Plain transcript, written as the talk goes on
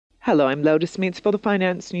Hello, I'm Lelda Smith for the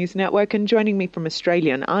Finance News Network, and joining me from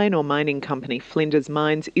Australian iron ore mining company Flinders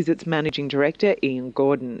Mines is its Managing Director, Ian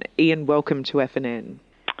Gordon. Ian, welcome to FNN.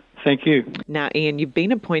 Thank you. Now, Ian, you've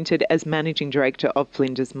been appointed as Managing Director of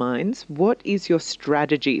Flinders Mines. What is your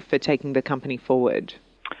strategy for taking the company forward?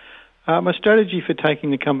 My strategy for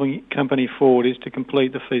taking the company forward is to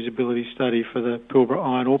complete the feasibility study for the Pilbara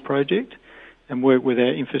Iron Ore Project and work with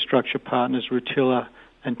our infrastructure partners, Rutilla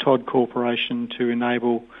and Todd Corporation, to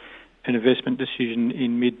enable an investment decision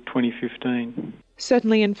in mid-2015.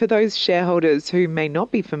 Certainly, and for those shareholders who may not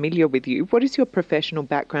be familiar with you, what is your professional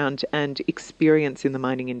background and experience in the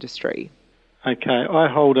mining industry? Okay, I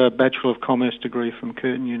hold a Bachelor of Commerce degree from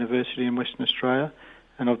Curtin University in Western Australia,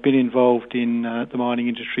 and I've been involved in the mining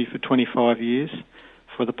industry for 25 years.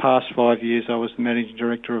 For the past 5 years, I was the Managing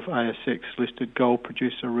Director of ASX-listed gold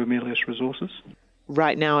producer Ramelius Resources.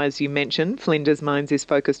 Right now, as you mentioned, Flinders Mines is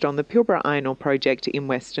focused on the Pilbara Iron Ore Project in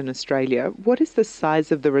Western Australia. What is the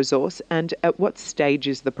size of the resource and at what stage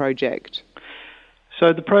is the project?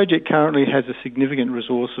 So the project currently has a significant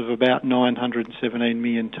resource of about 917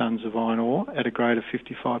 million tonnes of iron ore at a grade of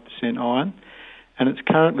 55% iron, and it's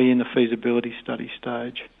currently in the feasibility study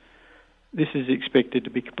stage. This is expected to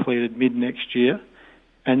be completed mid-next year,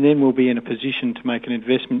 and then we'll be in a position to make an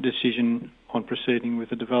investment decision on proceeding with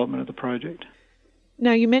the development of the project.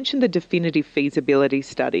 Now, you mentioned the definitive feasibility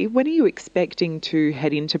study. When are you expecting to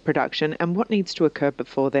head into production, and what needs to occur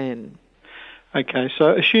before then? Okay,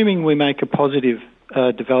 so assuming we make a positive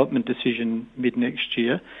development decision mid-next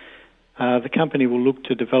year, the company will look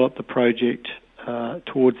to develop the project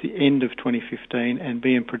towards the end of 2015 and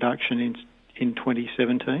be in production in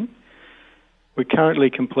 2017. We're currently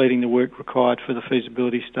completing the work required for the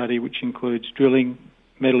feasibility study, which includes drilling,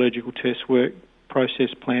 metallurgical test work,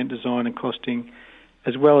 process plant design and costing,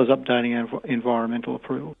 as well as updating our environmental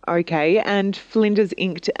approval. Okay, and Flinders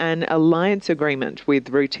inked an alliance agreement with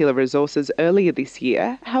Rutilla Resources earlier this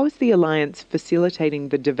year. How is the alliance facilitating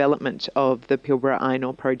the development of the Pilbara Iron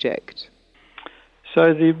Ore Project?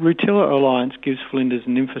 So the Rutilla Alliance gives Flinders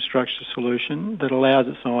an infrastructure solution that allows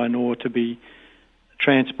its iron ore to be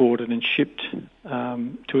transported and shipped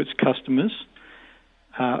to its customers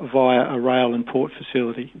via a rail and port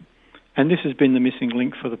facility. And this has been the missing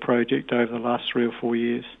link for the project over the last 3 or 4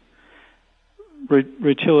 years.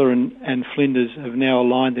 Rutilla and Flinders have now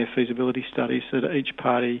aligned their feasibility studies so that each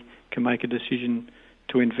party can make a decision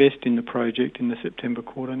to invest in the project in the September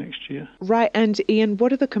quarter next year. Right, and Ian,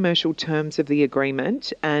 what are the commercial terms of the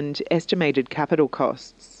agreement and estimated capital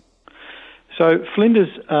costs? So Flinders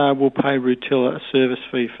will pay Rutilla a service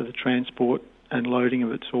fee for the transport and loading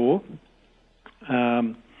of its ore.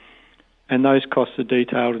 And those costs are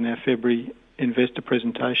detailed in our February investor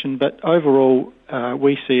presentation. But overall,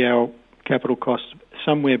 we see our capital costs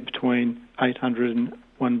somewhere between $800 and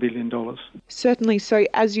 $1 billion. Certainly. So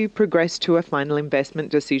as you progress to a final investment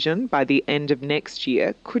decision by the end of next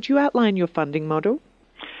year, could you outline your funding model?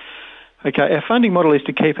 Okay, our funding model is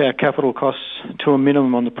to keep our capital costs to a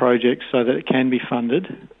minimum on the project so that it can be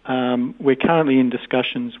funded. We're currently in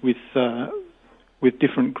discussions with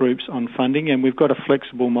different groups on funding, and we've got a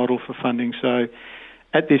flexible model for funding. So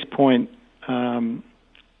at this point,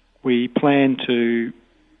 we plan to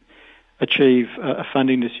achieve a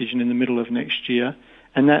funding decision in the middle of next year,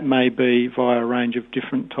 and that may be via a range of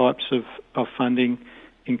different types of funding,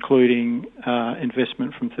 including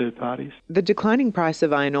investment from third parties. The declining price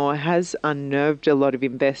of iron ore has unnerved a lot of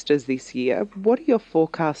investors this year. What are your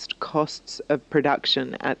forecast costs of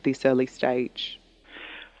production at this early stage?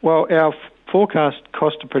 Well, our forecast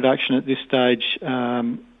cost of production at this stage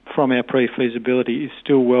from our pre-feasibility is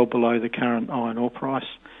still well below the current iron ore price.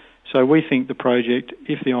 So we think the project,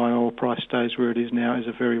 if the iron ore price stays where it is now, is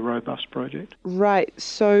a very robust project. Right.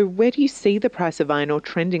 So where do you see the price of iron ore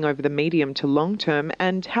trending over the medium to long term,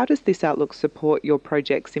 and how does this outlook support your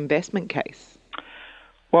project's investment case?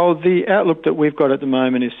 Well, the outlook that we've got at the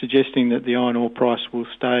moment is suggesting that the iron ore price will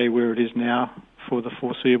stay where it is now for the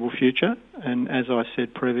foreseeable future. And as I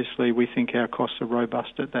said previously, we think our costs are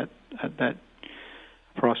robust at that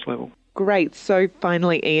price level. Great. So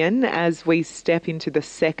finally, Ian, as we step into the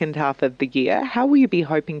second half of the year, how will you be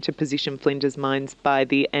hoping to position Flinders Mines by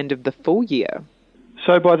the end of the full year?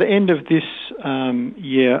 So by the end of this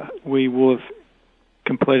year, we will have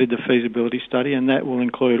completed the feasibility study, and that will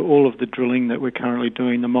include all of the drilling that we're currently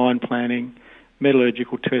doing, the mine planning,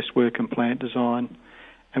 metallurgical test work and plant design.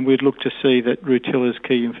 And we'd look to see that Rutilla's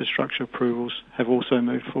key infrastructure approvals have also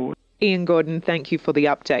moved forward. Ian Gordon, thank you for the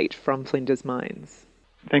update from Flinders Mines.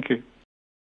 Thank you.